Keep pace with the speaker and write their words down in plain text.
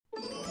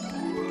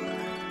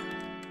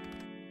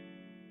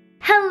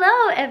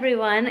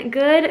everyone,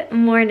 good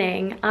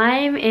morning.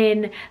 I'm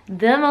in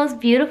the most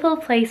beautiful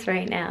place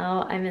right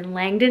now. I'm in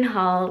Langdon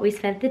Hall. We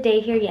spent the day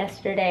here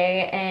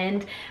yesterday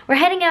and we're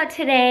heading out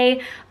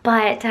today,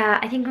 but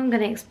I think I'm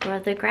gonna explore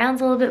the grounds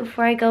a little bit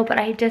before I go, but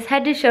I just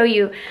had to show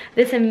you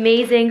this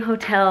amazing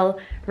hotel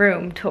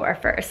room tour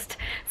first.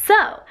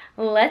 So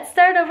let's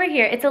start over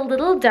here. It's a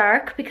little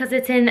dark because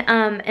it's in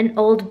an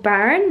old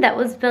barn that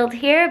was built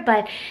here,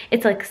 but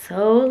it's like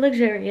so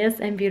luxurious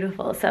and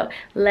beautiful. So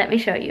let me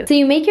show you. So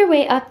you make your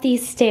way up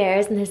these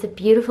stairs and there's a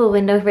beautiful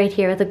window right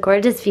here with a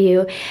gorgeous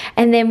view.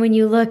 And then when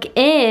you look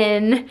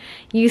in,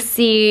 you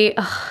see,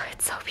 oh,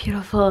 it's so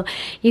beautiful.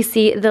 You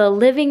see the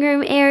living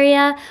room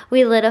area.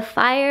 We lit a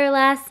fire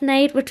last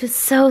night, which was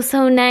so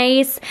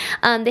nice.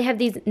 They have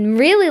these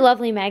really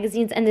lovely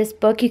magazines and this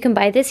book. You can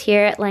buy this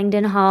here at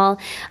Langdon Hall.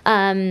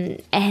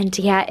 And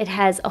yeah, it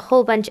has a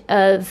whole bunch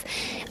of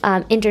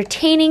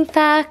entertaining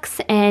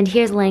facts. And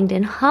here's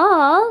Langdon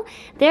Hall.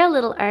 Their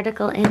little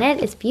article in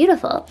it is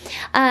beautiful.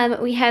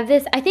 We have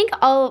this, I think,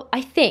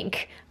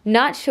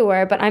 not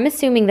sure, but I'm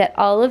assuming that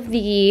all of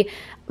the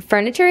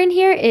furniture in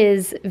here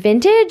is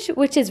vintage,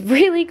 which is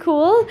really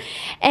cool.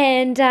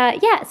 And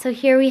yeah, so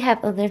here we have,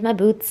 oh, there's my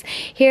boots.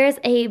 Here's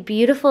a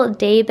beautiful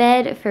day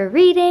bed for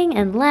reading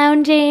and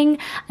lounging.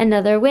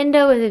 Another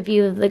window with a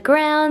view of the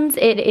grounds.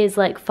 It is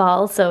like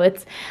fall, so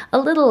it's a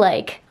little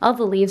like all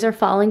the leaves are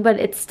falling, but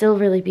it's still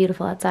really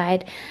beautiful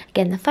outside.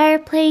 Again, the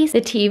fireplace,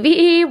 the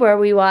TV where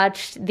we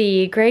watched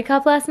the Grey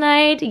Cup last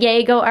night.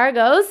 Yay, go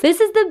Argos.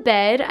 This is the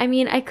bed. I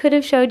mean, I could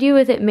have showed you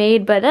with it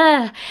made, but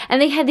and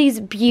they had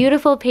these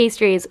beautiful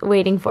pastries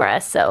waiting for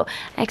us. So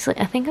actually,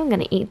 I think I'm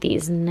gonna eat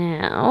these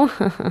now.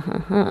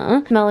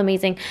 Smell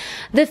amazing.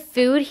 The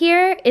food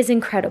here is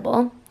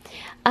incredible.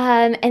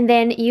 And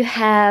then you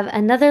have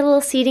another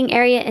little seating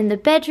area in the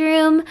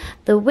bedroom,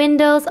 the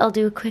windows. I'll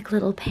do a quick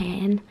little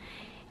pan.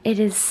 It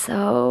is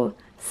so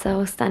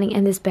stunning,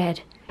 and this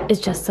bed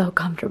is just so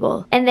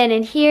comfortable. And then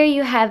in here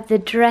you have the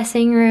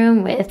dressing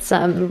room with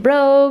some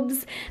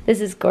robes.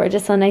 This is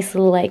gorgeous, a nice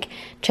little like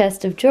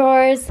chest of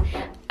drawers.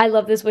 I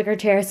love this wicker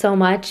chair so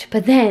much,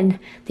 but then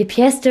the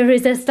pièce de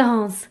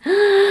résistance.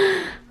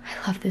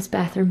 I love this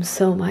bathroom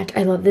so much.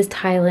 I love this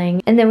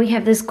tiling. And then we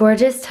have this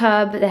gorgeous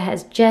tub that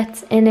has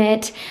jets in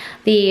it,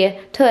 the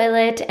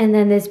toilet, and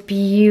then this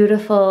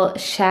beautiful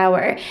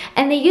shower.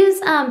 And they use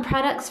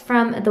products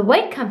from the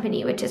White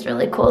Company, which is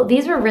really cool.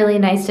 These were really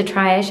nice to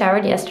try. I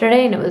showered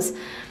yesterday and it was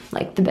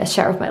like the best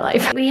shower of my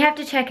life. We have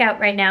to check out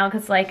right now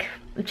because like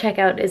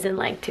checkout is in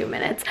like 2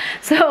 minutes.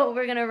 So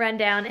we're gonna run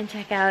down and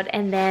check out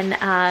and then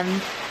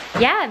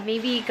yeah,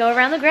 maybe go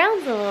around the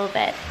grounds a little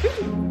bit.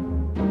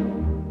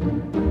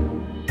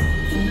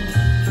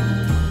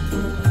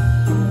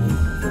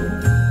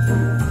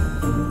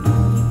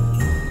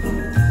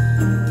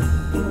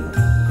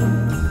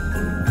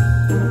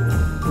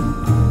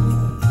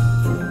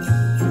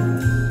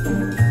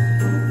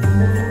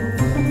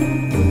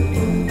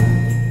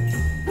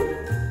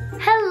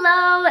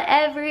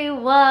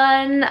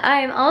 Everyone,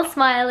 I'm all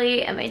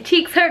smiley and my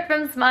cheeks hurt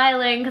from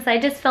smiling because I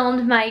just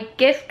filmed my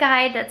gift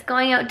guide that's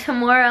going out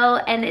tomorrow,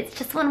 and it's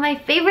just one of my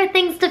favorite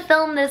things to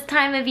film this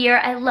time of year.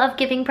 I love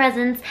giving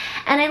presents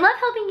and I love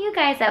helping you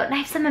guys out, and I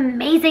have some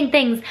amazing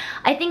things.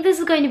 I think this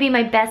is going to be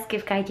my best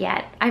gift guide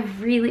yet. I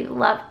really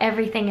love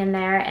everything in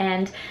there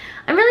and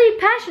I'm really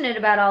passionate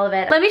about all of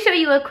it. Let me show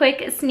you a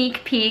quick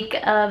sneak peek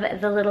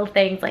of the little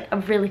things, like a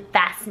really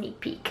fast sneak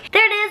peek.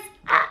 There it is.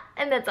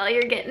 And that's all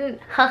you're getting.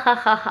 Ha ha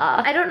ha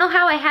ha. I don't know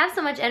how I have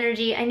so much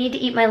energy. I need to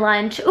eat my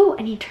lunch. Oh,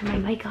 I need to turn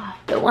my mic off.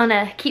 Don't want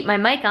to keep my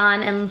mic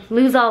on and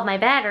lose all of my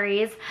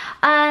batteries.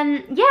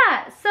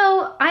 Yeah,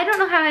 so I don't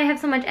know how I have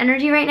so much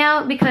energy right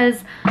now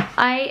because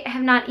I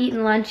have not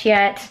eaten lunch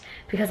yet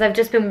because I've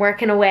just been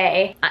working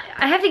away.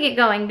 I have to get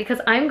going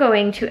because I'm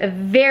going to a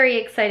very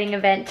exciting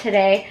event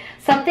today.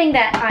 Something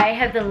that I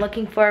have been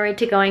looking forward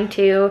to going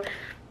to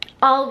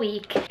all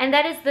week, and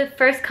that is the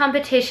first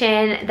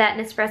competition that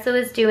Nespresso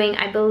is doing,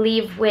 I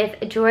believe, with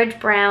George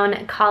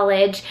Brown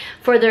College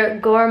for their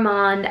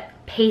gourmand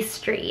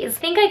pastries. I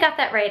think I got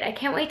that right. I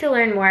can't wait to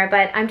learn more,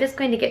 but I'm just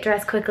going to get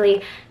dressed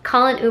quickly,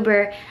 call an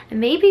Uber, and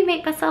maybe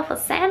make myself a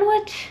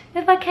sandwich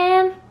if I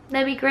can.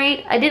 That'd be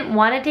great. I didn't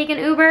want to take an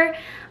Uber,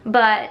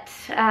 but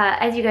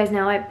as you guys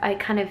know, I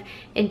kind of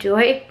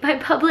enjoy my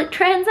public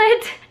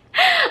transit.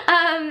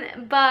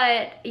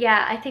 But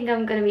yeah, I think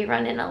I'm gonna be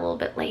running a little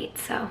bit late,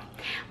 so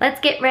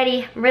let's get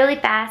ready really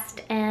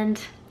fast and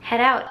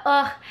head out.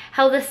 Ugh,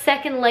 how the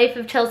second life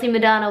of Chelsea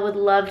Madonna would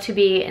love to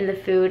be in the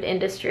food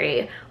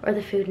industry or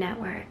the Food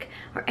Network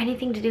or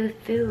anything to do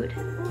with food.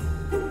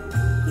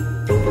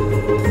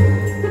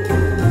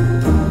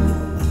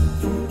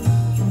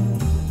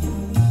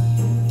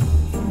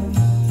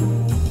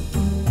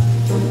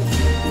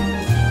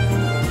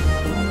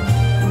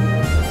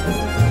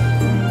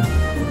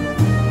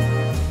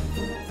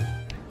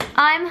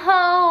 I'm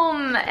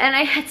home and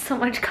I had so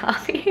much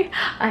coffee.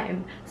 I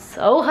am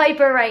so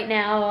hyper right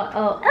now.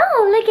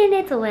 Oh, look at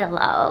it,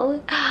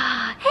 Willow.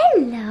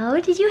 Hello,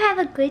 did you have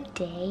a good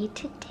day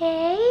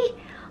today?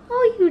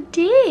 Oh, you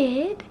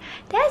did?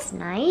 That's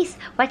nice.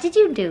 What did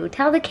you do?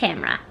 Tell the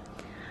camera.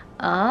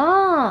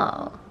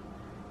 Oh,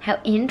 how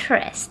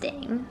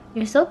interesting.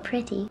 You're so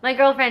pretty. My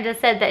girlfriend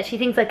just said that she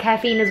thinks that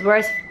caffeine is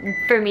worse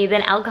for me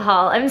than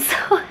alcohol. I'm so,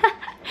 so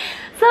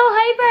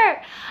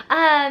hyper.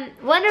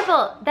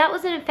 Wonderful. That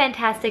was a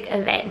fantastic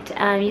event.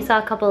 You saw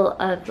a couple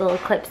of little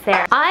clips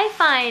there. I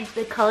find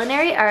the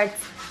culinary arts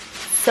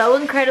so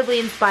incredibly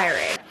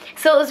inspiring.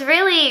 So it was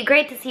really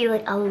great to see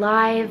like a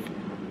live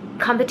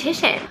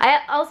competition.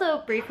 I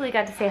also briefly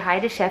got to say hi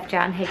to Chef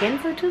John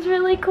Higgins, which was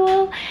really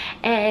cool,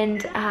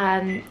 and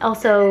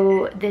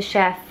also the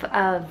chef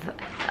of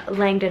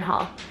Langdon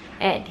Hall,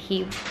 and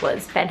he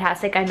was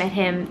fantastic. I met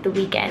him the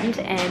weekend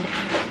and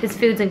his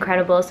food's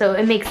incredible, so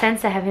it makes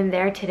sense to have him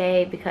there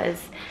today because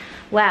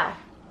wow,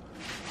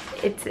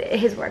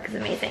 his work is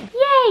amazing.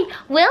 Yay!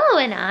 Willow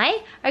and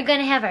I are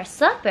gonna have our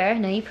supper.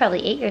 No, you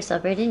probably ate your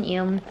supper, didn't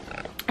you?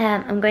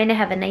 I'm going to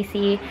have a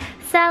nicey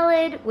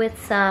salad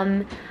with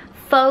some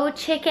faux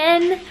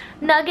chicken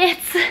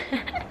nuggets.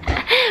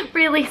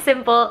 Really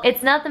simple.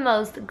 It's not the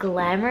most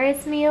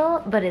glamorous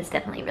meal, but it's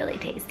definitely really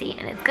tasty,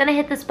 and it's gonna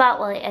hit the spot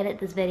while I edit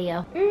this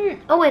video.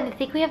 Oh, and I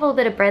think we have a little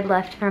bit of bread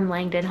left from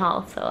Langdon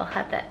Hall, so I'll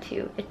have that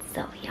too. It's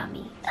so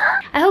yummy.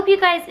 I hope you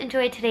guys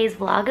enjoyed today's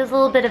vlog. It was a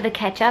little bit of a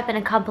catch up and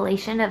a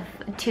compilation of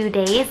 2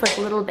 days, like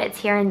little bits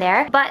here and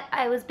there, but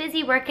I was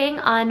busy working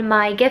on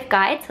my gift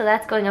guide, so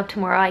that's going up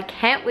tomorrow. I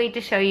can't wait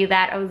to show you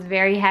that. I was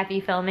very happy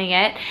filming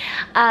it.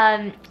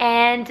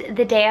 And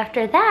the day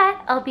after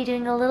that, I'll be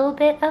doing a little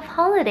bit of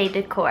holiday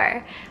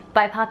decor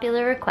by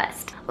popular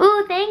request.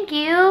 Ooh, thank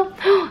you.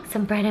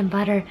 Some bread and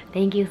butter.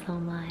 Thank you so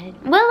much.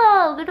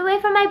 Willow, get away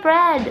from my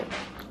bread.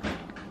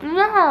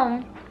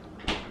 No.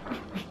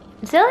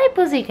 Silly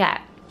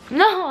pussycat.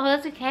 No,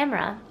 that's a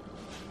camera.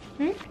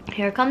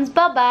 Here comes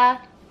Bubba.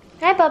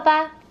 Hi,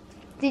 Bubba.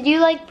 Did you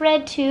like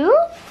bread too?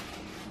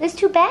 It's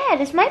too bad.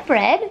 It's my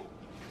bread.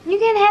 You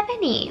can't have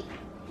any.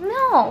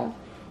 No.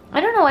 I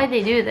don't know why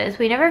they do this.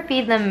 We never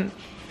feed them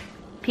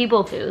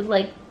people food,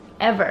 like,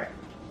 ever.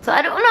 So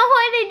I don't know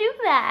why they do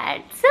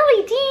that.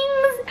 Silly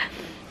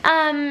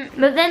teens.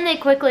 But then they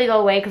quickly go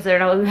away because they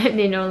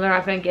know they're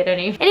not gonna get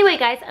any. Anyway,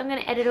 guys, I'm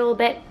gonna edit a little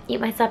bit, eat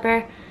my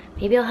supper.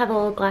 Maybe I'll have a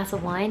little glass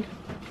of wine.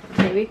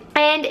 Maybe.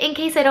 And in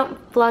case I don't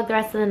vlog the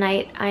rest of the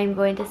night, I'm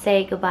going to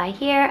say goodbye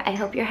here. I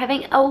hope you're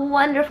having a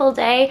wonderful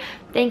day.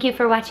 Thank you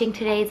for watching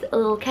today's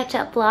little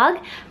catch-up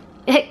vlog.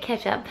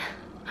 Catch-up.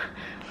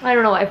 I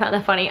don't know why I found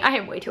that funny. I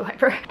am way too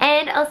hyper.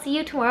 And I'll see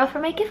you tomorrow for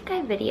my gift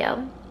guide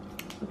video.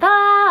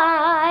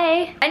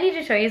 Bye! I need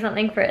to show you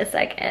something for a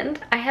second.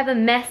 I have a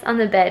mess on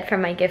the bed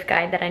from my gift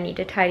guide that I need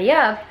to tidy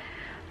up.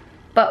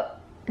 But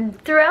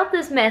throughout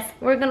this mess,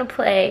 we're gonna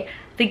play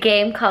the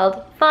game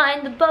called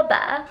Find the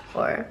Bubba,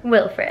 or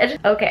Wilfred.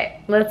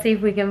 Okay, let's see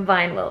if we can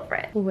find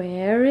Wilfred.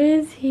 Where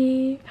is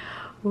he?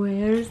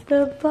 Where's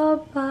the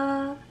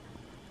Bubba?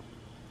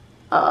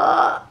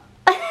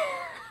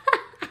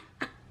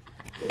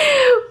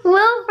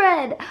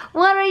 Wilfred,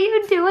 what are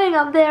you doing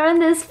up there in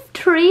this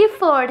tree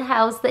fort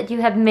house that you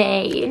have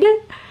made?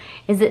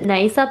 Is it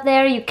nice up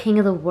there, you king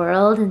of the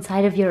world,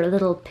 inside of your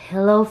little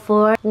pillow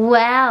fort?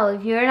 Wow,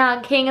 if you're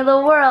not king of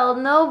the world,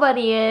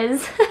 nobody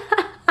is.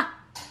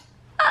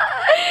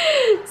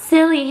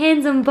 Silly,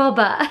 handsome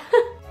Bubba.